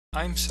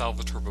I'm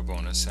Salvatore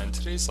Babones, and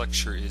today's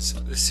lecture is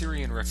The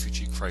Syrian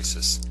Refugee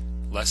Crisis,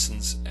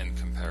 Lessons and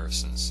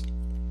Comparisons.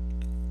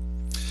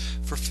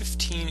 For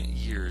 15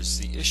 years,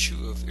 the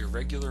issue of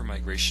irregular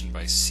migration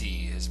by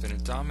sea has been a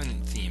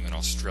dominant theme in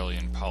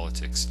Australian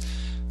politics,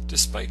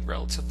 despite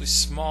relatively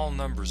small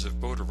numbers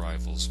of boat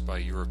arrivals by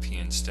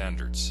European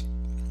standards.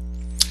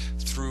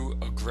 Through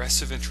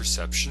aggressive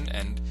interception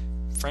and,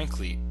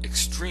 frankly,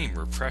 extreme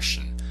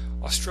repression,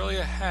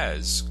 Australia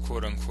has,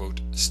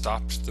 quote-unquote,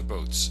 stopped the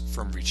boats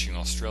from reaching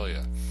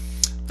Australia,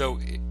 though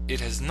it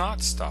has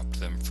not stopped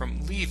them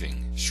from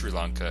leaving Sri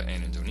Lanka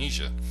and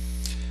Indonesia.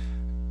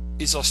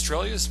 Is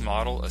Australia's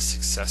model a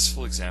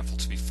successful example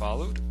to be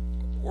followed,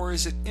 or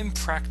is it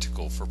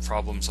impractical for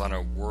problems on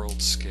a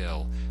world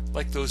scale,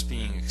 like those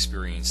being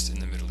experienced in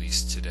the Middle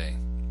East today?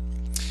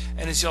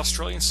 And is the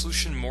Australian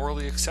solution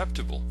morally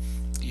acceptable,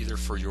 either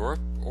for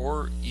Europe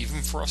or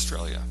even for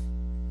Australia?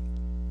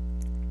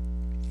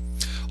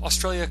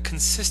 Australia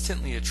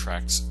consistently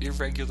attracts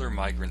irregular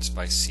migrants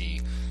by sea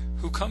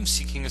who come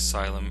seeking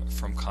asylum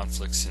from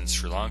conflicts in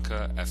Sri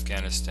Lanka,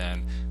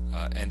 Afghanistan,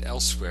 and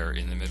elsewhere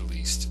in the Middle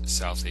East,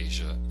 South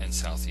Asia, and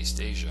Southeast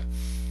Asia.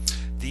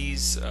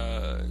 These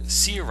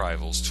sea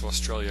arrivals to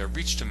Australia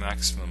reached a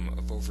maximum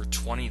of over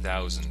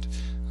 20,000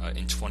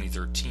 in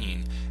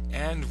 2013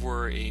 and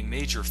were a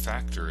major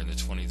factor in the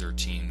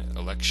 2013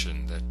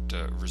 election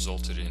that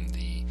resulted in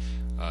the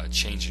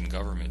change in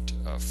government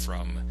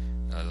from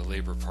the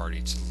Labour Party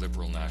to the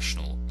Liberal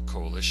National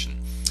Coalition.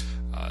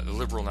 The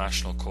Liberal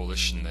National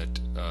Coalition that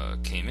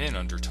came in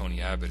under Tony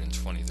Abbott in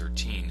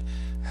 2013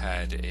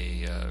 had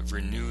a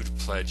renewed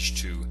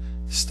pledge to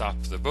stop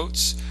the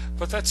boats,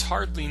 but that's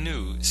hardly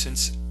new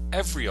since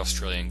every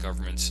Australian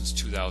government since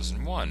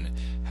 2001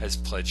 has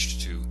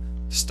pledged to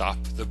stop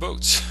the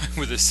boats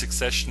with a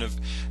succession of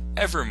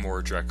ever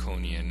more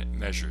draconian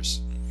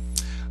measures.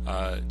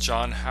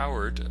 John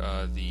Howard,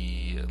 the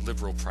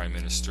Liberal Prime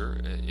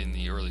Minister in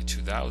the early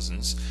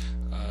 2000s,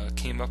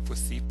 came up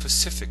with the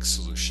Pacific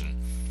solution.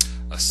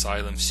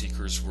 Asylum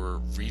seekers were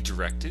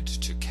redirected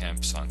to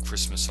camps on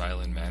Christmas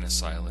Island,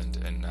 Manus Island,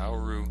 and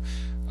Nauru.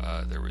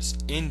 There was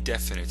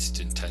indefinite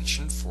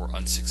detention for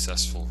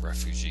unsuccessful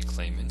refugee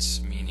claimants,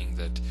 meaning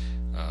that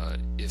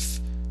if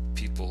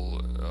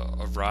people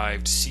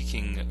arrived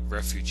seeking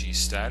refugee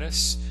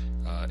status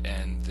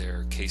and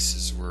their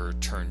cases were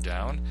turned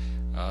down,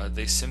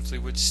 they simply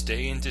would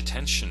stay in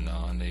detention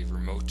on a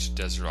remote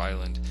desert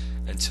island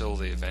until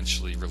they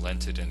eventually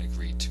relented and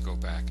agreed to go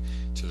back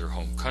to their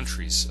home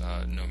countries,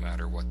 no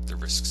matter what the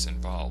risks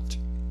involved.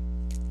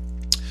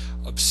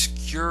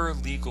 Obscure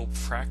legal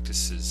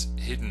practices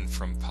hidden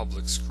from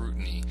public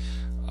scrutiny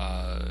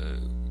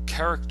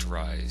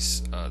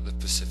characterize the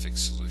Pacific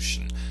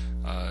solution.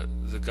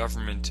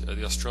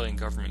 The Australian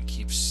government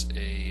keeps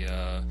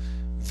a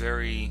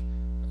very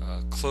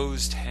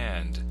closed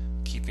hand,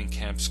 keeping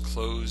camps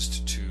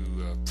closed to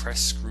press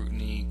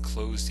scrutiny,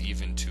 closed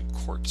even to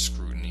court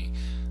scrutiny,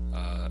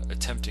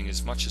 attempting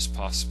as much as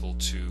possible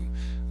to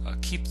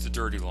keep the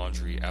dirty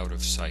laundry out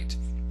of sight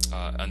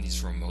on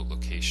these remote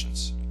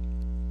locations.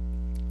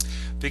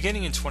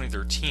 Beginning in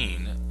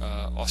 2013,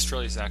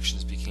 Australia's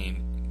actions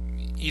became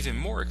even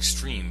more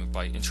extreme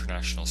by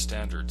international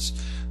standards,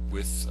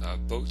 with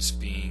boats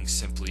being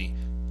simply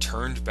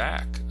turned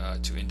back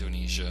to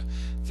Indonesia.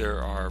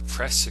 There are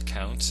press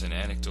accounts and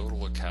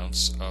anecdotal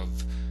accounts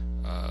of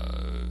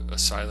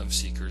asylum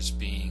seekers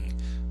being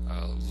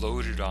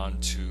loaded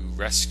onto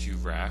rescue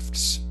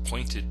rafts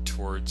pointed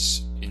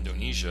towards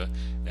Indonesia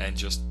and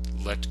just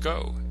let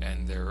go,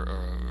 and their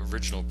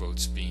original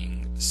boats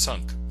being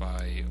sunk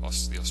by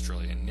the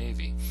Australian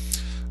Navy.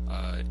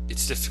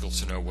 It's difficult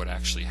to know what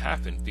actually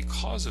happened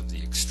because of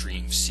the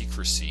extreme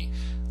secrecy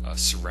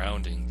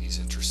surrounding these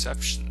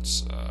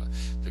interceptions.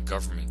 The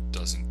government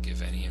doesn't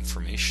give any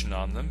information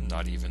on them,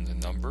 not even the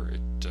number.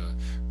 It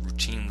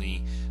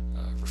routinely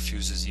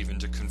refuses even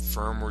to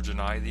confirm or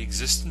deny the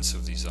existence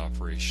of these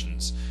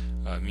operations.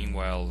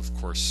 Meanwhile, of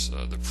course,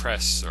 the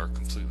press are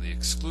completely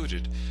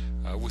excluded,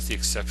 with the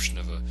exception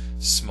of a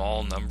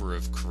small number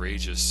of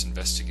courageous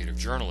investigative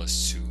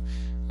journalists who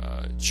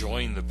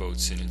join the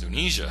boats in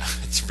Indonesia,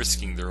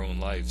 risking their own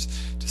lives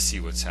to see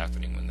what's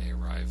happening when they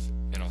arrive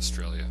in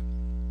Australia.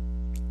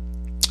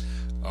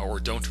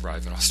 Or don't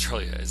arrive in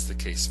Australia, as the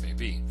case may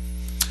be.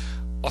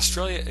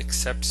 Australia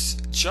accepts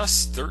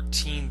just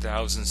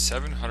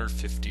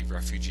 13,750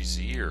 refugees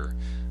a year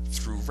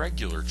through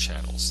regular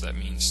channels. That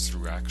means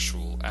through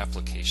actual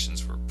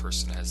applications where a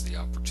person has the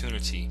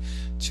opportunity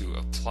to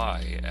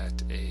apply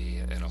at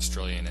an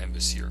Australian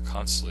embassy or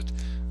consulate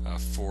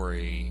for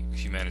a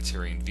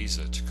humanitarian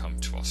visa to come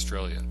to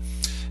Australia.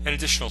 An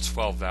additional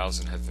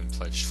 12,000 have been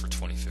pledged for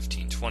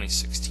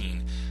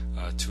 2015-2016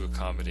 to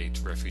accommodate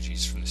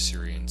refugees from the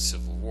Syrian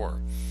civil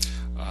war.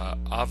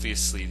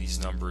 Obviously, these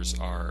numbers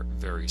are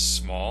very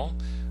small,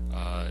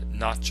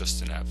 not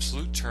just in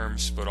absolute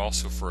terms, but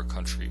also for a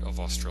country of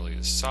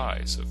Australia's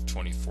size of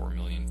 24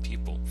 million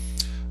people.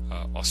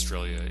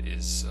 Australia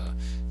is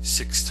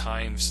 6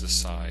 times the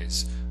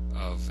size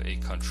of a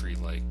country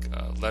like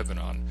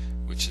Lebanon,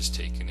 which has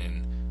taken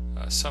in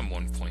some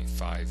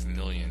 1.5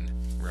 million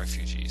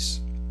refugees.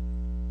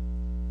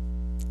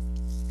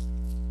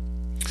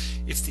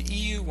 If the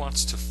EU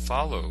wants to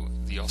follow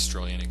the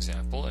Australian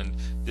example, and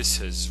this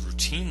has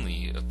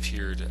routinely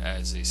appeared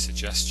as a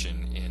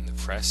suggestion in the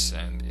press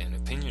and in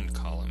opinion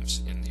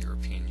columns in the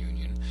European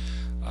Union,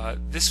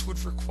 this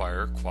would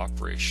require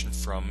cooperation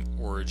from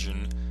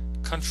origin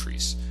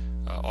countries.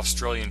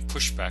 Australian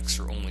pushbacks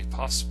are only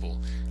possible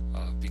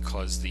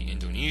because the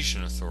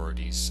Indonesian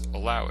authorities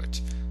allow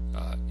it.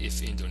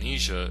 If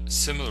Indonesia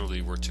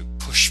similarly were to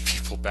push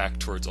people back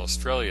towards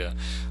Australia,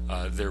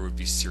 there would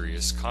be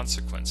serious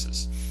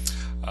consequences.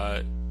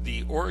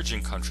 The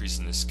origin countries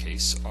in this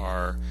case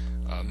are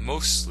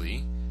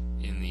mostly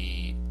in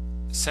the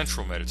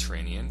central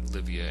Mediterranean,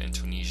 Libya and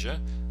Tunisia,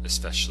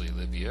 especially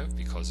Libya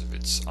because of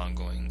its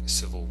ongoing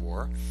civil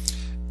war,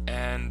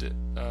 and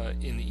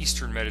in the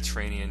eastern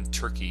Mediterranean,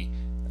 Turkey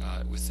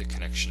with the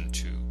connection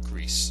to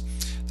Greece.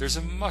 There's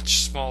a much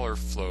smaller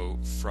flow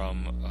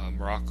from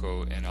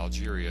Morocco and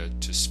Algeria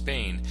to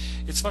Spain.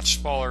 It's much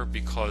smaller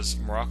because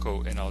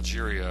Morocco and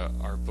Algeria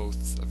are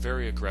both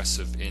very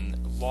aggressive in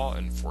law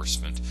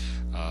enforcement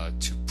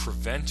to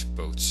prevent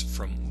boats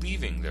from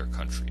leaving their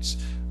countries.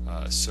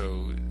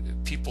 So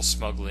people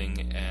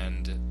smuggling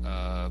and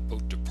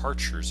boat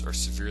departures are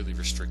severely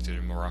restricted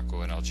in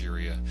Morocco and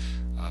Algeria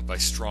by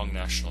strong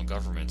national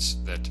governments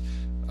that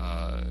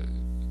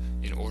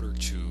in order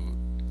to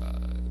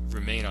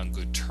remain on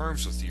good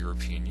terms with the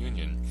European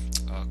Union,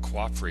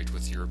 cooperate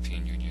with the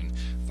European Union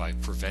by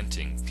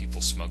preventing people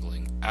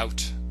smuggling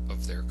out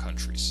of their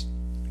countries.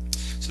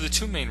 So the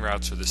two main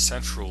routes are the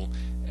central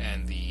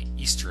and the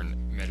eastern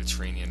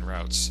Mediterranean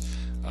routes.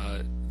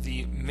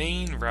 The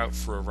main route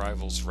for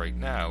arrivals right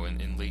now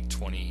in late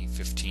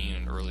 2015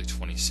 and early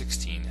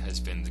 2016 has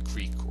been the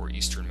Greek or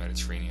eastern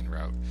Mediterranean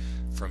route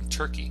from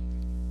Turkey.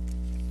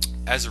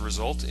 As a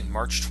result, in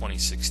March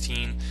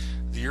 2016,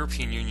 the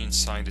European Union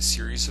signed a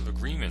series of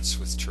agreements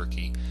with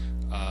Turkey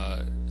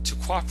to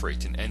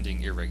cooperate in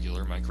ending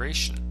irregular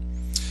migration.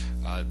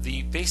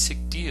 The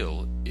basic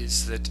deal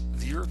is that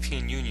the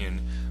European Union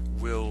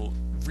will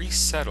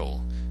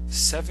resettle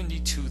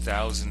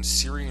 72,000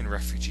 Syrian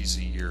refugees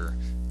a year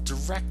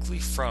directly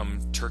from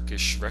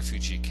Turkish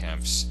refugee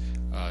camps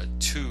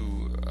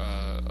to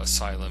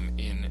asylum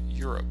in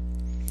Europe.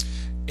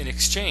 In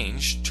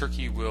exchange,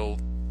 Turkey will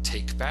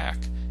take back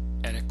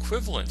an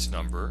equivalent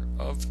number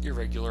of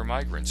irregular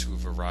migrants who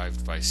have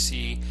arrived by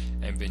sea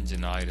and been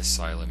denied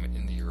asylum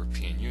in the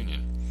European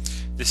Union.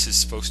 This is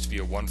supposed to be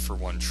a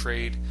one-for-one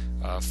trade.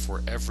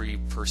 For every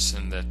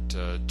person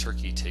that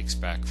Turkey takes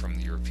back from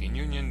the European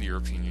Union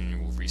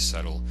will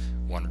resettle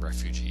one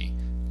refugee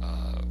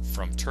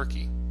from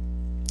Turkey.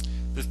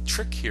 The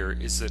trick here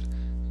is that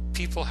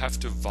people have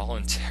to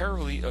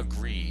voluntarily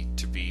agree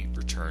to be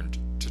returned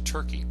to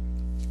Turkey.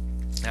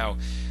 Now,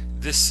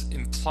 this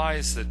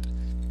implies that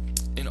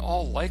in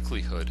all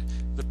likelihood,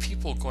 the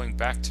people going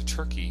back to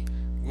Turkey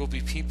will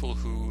be people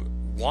who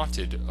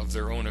wanted of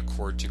their own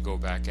accord to go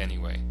back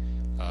anyway.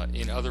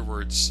 In other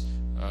words,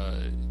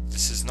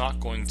 this is not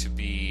going to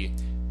be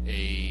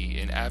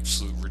an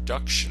absolute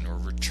reduction or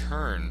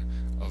return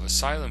of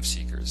asylum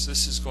seekers.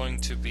 This is going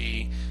to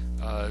be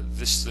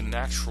the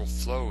natural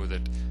flow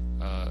that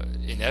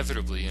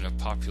inevitably in a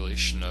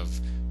population of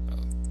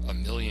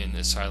 1 million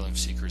asylum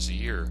seekers a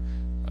year,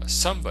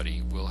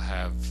 somebody will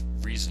have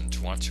reason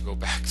to want to go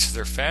back to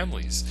their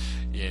families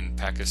in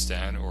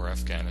Pakistan or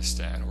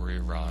Afghanistan or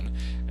Iran,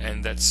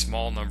 and that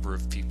small number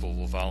of people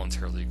will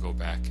voluntarily go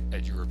back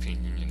at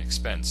European Union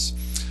expense.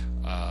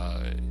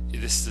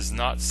 This does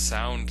not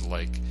sound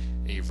like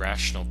a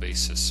rational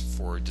basis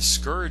for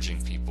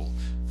discouraging people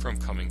from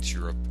coming to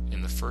Europe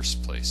in the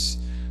first place.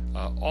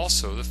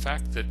 Also, the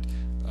fact that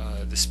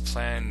this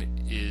plan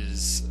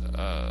is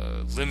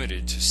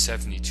limited to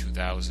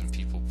 72,000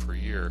 people per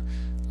year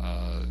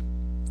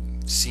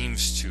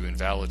seems to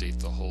invalidate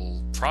the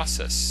whole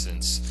process,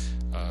 since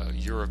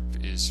Europe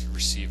is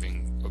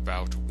receiving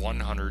about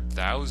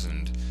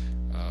 100,000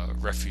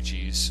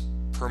 refugees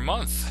per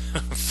month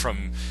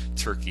from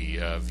Turkey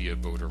via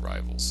boat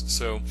arrivals.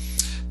 So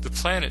the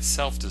plan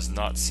itself does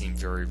not seem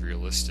very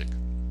realistic.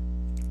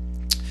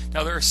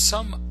 Now, there are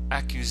some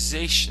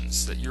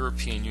accusations that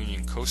European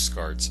Union coast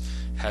guards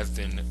have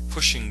been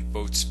pushing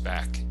boats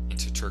back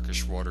into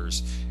Turkish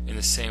waters in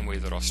the same way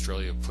that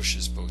Australia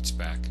pushes boats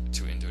back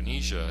to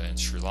Indonesia and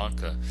Sri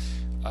Lanka,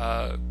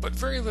 but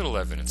very little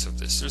evidence of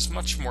this. There's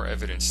much more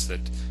evidence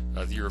that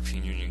the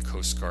European Union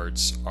coast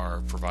guards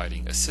are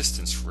providing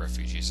assistance for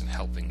refugees and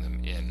helping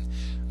them in.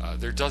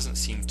 There doesn't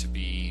seem to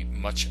be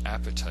much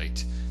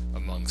appetite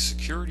among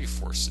security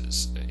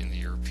forces in the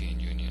European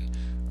Union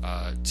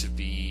to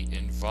be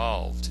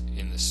involved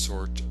in the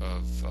sort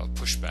of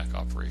pushback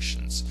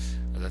operations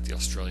that the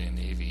Australian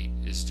Navy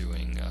is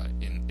doing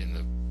in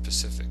the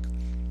Pacific.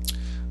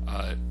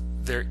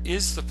 There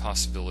is the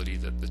possibility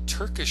that the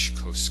Turkish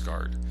Coast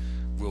Guard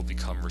will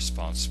become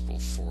responsible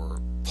for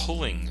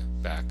pulling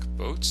back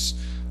boats.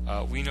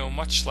 We know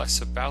much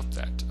less about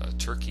that.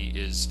 Turkey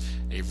is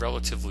a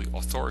relatively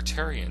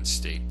authoritarian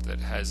state that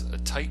has a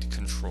tight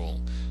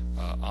control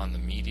on the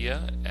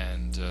media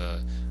and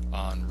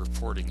on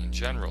reporting in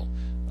general.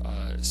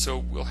 So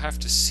we'll have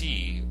to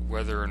see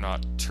whether or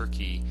not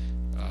Turkey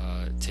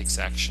takes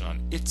action on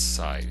its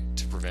side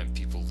to prevent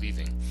people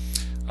leaving.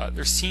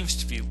 There seems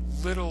to be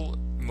little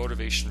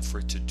motivation for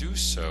it to do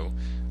so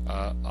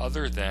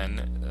other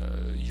than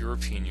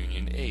European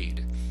Union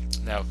aid.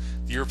 Now,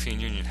 the European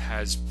Union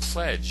has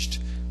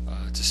pledged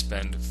to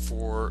spend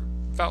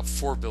about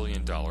 $4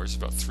 billion,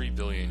 about 3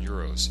 billion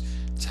euros,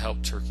 to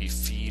help Turkey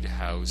feed,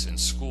 house, and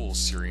school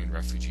Syrian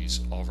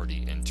refugees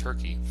already in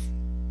Turkey.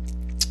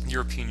 The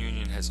European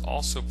Union has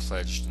also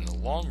pledged in the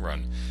long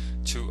run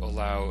to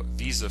allow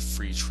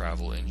visa-free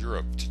travel in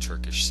Europe to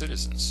Turkish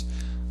citizens.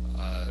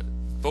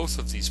 Both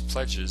of these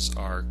pledges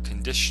are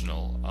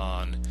conditional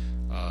on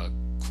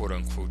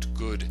quote-unquote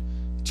good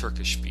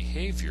Turkish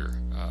behavior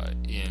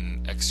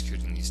in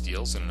executing these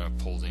deals and in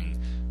upholding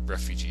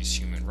refugees'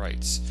 human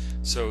rights.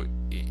 So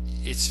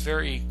it's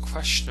very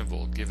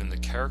questionable, given the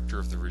character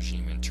of the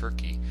regime in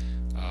Turkey,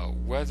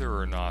 whether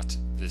or not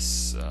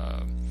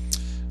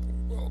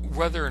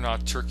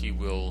Turkey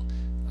will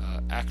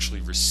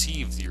actually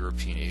receive the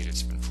European aid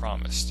it's been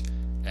promised.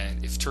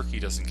 And if Turkey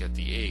doesn't get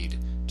the aid,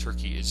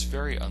 Turkey is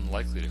very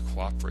unlikely to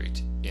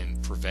cooperate in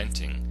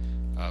preventing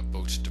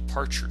boat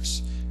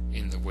departures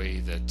in the way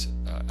that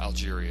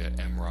Algeria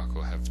and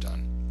Morocco have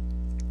done.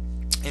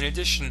 In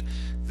addition,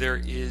 there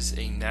is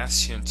a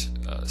nascent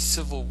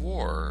civil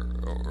war,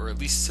 or at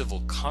least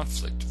civil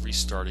conflict,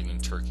 restarting in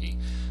Turkey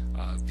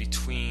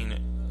between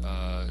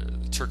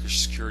Turkish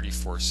security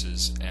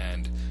forces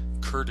and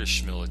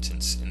Kurdish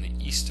militants in the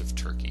east of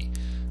Turkey.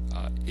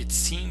 It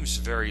seems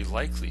very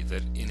likely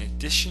that in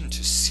addition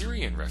to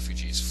Syrian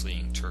refugees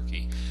fleeing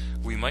Turkey,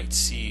 we might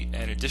see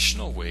an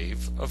additional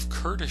wave of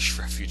Kurdish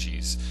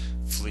refugees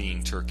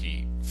fleeing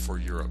Turkey for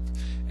Europe.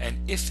 And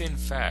if in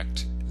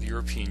fact the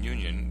European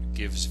Union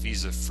gives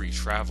visa-free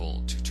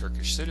travel to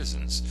Turkish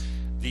citizens,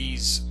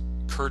 these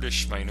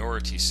Kurdish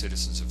minority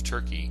citizens of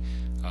Turkey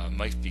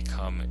might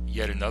become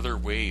yet another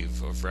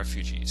wave of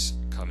refugees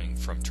coming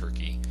from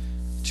Turkey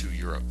to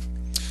Europe.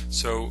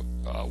 So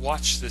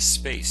watch this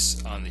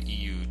space on the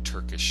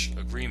EU-Turkish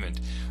agreement.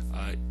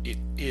 It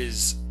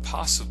is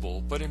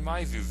possible, but in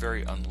my view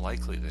very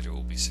unlikely, that it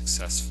will be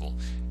successful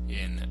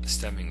in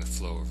stemming the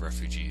flow of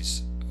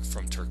refugees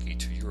from Turkey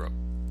to Europe.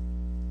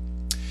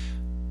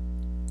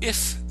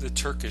 If the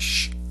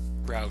Turkish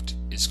route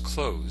is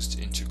closed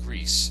into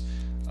Greece,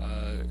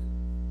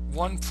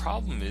 one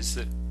problem is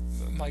that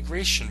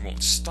migration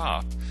won't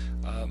stop.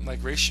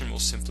 Migration will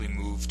simply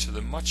move to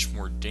the much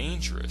more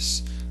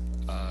dangerous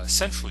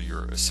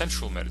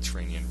central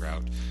Mediterranean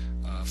route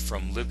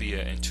from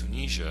Libya and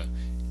Tunisia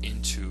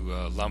into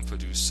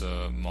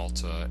Lampedusa,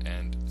 Malta,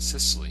 and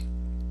Sicily.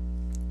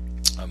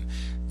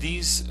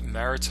 These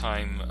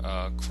maritime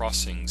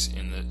crossings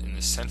in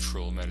the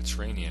central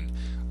Mediterranean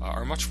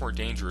are much more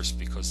dangerous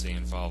because they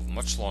involve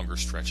much longer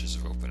stretches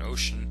of open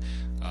ocean,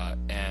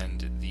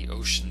 and the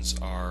oceans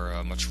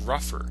are much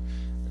rougher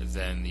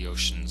than the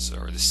oceans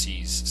or the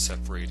seas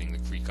separating the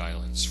Greek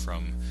islands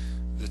from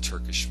the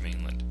Turkish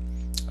mainland.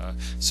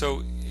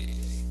 So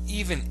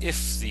even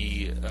if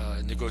the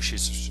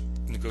negotiations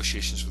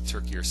with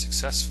Turkey are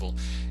successful,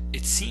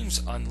 it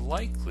seems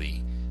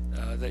unlikely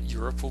that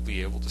Europe will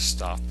be able to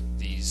stop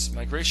these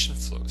migration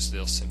flows.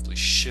 They'll simply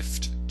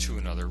shift to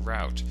another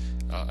route,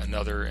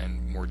 another and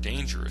more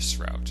dangerous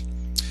route.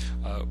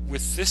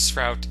 With this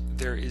route,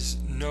 there is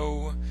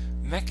no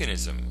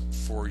mechanism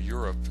for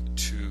Europe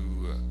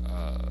to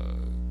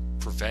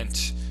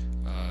prevent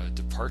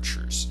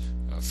departures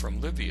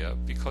from Libya,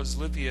 because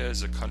Libya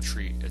is a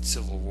country at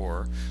civil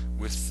war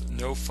with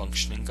no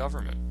functioning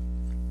government.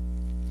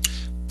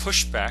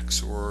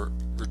 Pushbacks or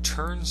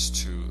returns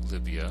to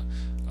Libya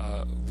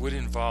would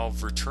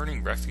involve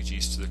returning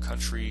refugees to the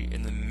country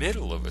in the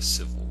middle of a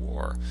civil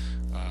war,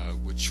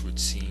 which would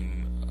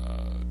seem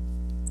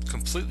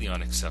completely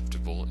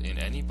unacceptable in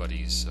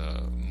anybody's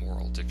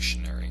moral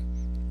dictionary.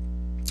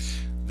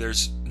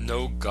 There's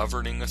no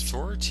governing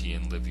authority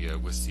in Libya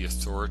with the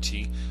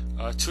authority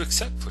to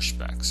accept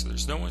pushbacks.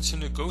 There's no one to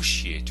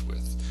negotiate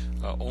with,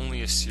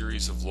 only a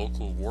series of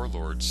local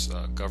warlords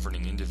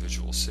governing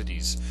individual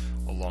cities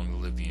along the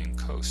Libyan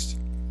coast.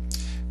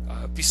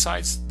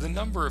 Besides, the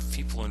number of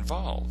people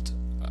involved,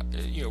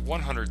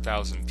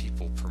 100,000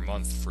 people per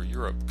month for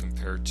Europe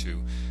compared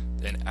to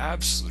an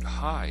absolute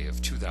high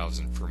of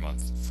 2,000 per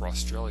month for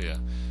Australia,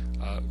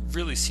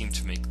 really seem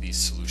to make these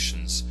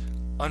solutions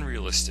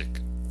unrealistic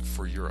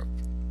for Europe.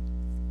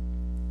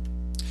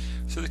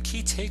 So the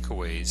key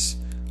takeaways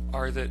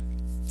are that,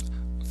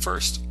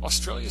 first,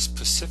 Australia's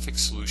Pacific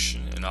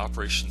solution and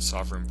Operation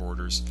Sovereign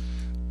Borders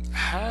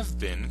have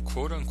been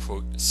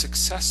quote-unquote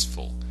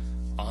successful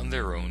on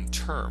their own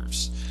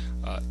terms.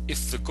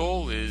 If the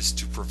goal is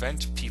to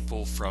prevent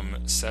people from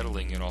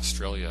settling in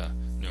Australia,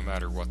 no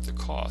matter what the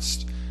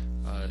cost,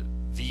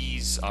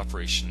 these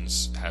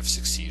operations have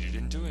succeeded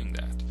in doing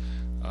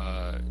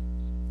that.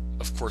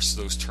 Of course,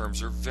 those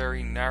terms are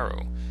very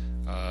narrow.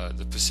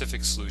 The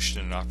Pacific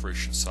Solution and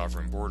Operation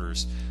Sovereign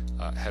Borders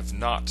have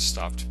not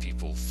stopped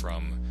people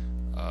from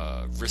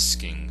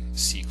risking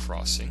sea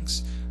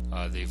crossings.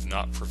 They've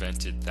not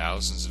prevented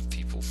thousands of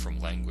people from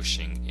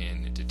languishing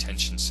in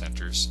detention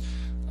centers.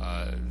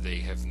 They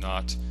have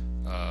not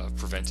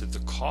prevented the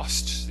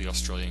cost to the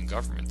Australian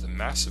government, the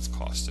massive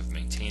cost of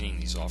maintaining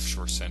these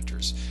offshore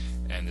centers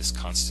and this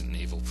constant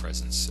naval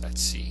presence at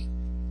sea.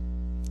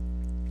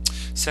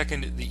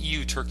 Second, the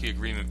EU-Turkey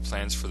agreement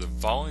plans for the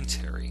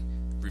voluntary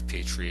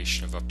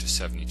repatriation of up to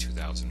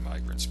 72,000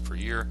 migrants per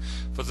year,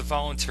 but the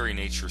voluntary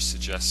nature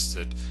suggests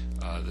that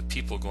the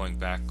people going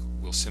back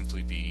will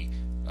simply be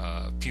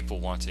people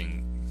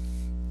wanting,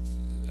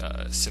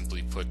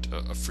 simply put,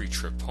 a free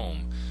trip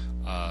home,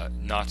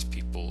 not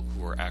people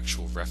who are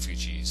actual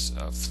refugees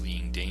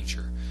fleeing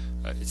danger.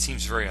 It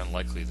seems very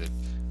unlikely that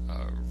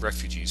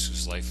refugees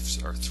whose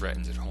lives are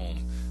threatened at home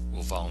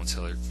will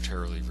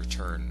voluntarily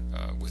return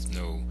with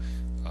no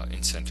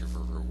incentive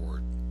or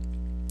reward.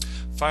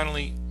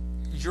 Finally,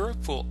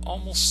 Europe will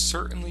almost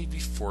certainly be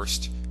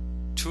forced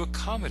to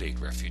accommodate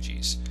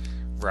refugees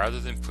rather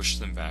than push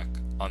them back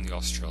on the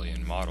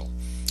Australian model.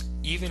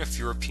 Even if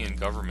European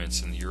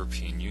governments and the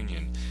European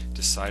Union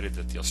decided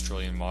that the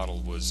Australian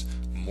model was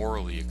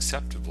morally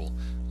acceptable,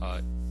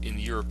 in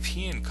the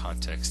European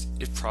context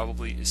it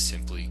probably is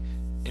simply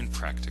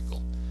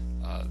impractical.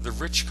 The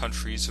rich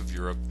countries of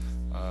Europe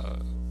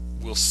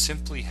will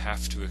simply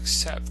have to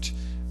accept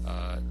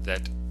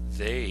that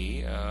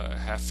they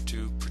have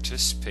to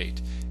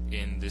participate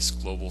in this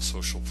global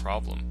social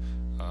problem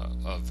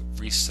of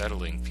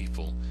resettling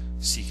people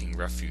seeking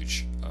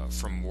refuge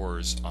from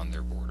wars on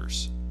their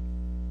borders.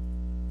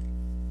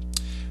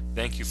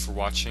 Thank you for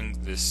watching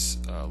this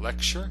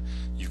lecture.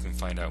 You can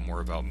find out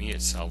more about me at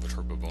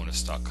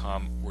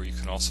salvatorebabones.com, where you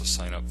can also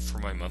sign up for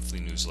my monthly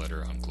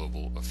newsletter on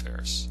global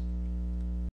affairs.